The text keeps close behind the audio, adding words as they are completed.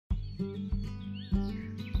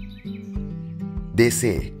They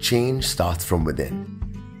say change starts from within.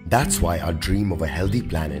 That's why our dream of a healthy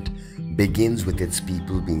planet begins with its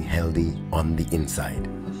people being healthy on the inside.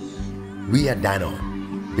 We at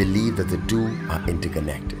Danone believe that the two are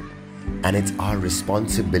interconnected, and it's our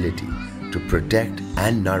responsibility to protect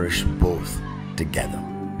and nourish both together.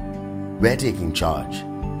 We're taking charge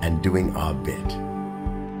and doing our bit.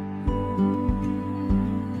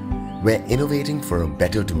 We're innovating for a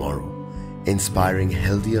better tomorrow, inspiring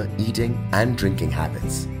healthier eating and drinking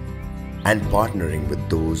habits, and partnering with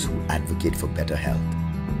those who advocate for better health.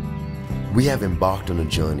 We have embarked on a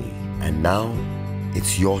journey, and now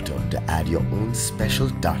it's your turn to add your own special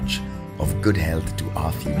touch of good health to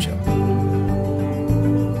our future.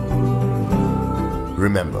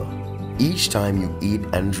 Remember, each time you eat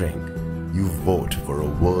and drink, you vote for a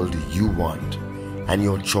world you want, and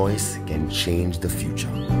your choice can change the future.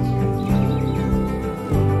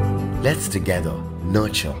 Let's together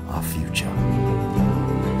nurture our future.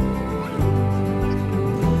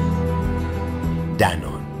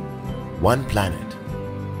 Danone, one planet,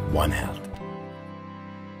 one health.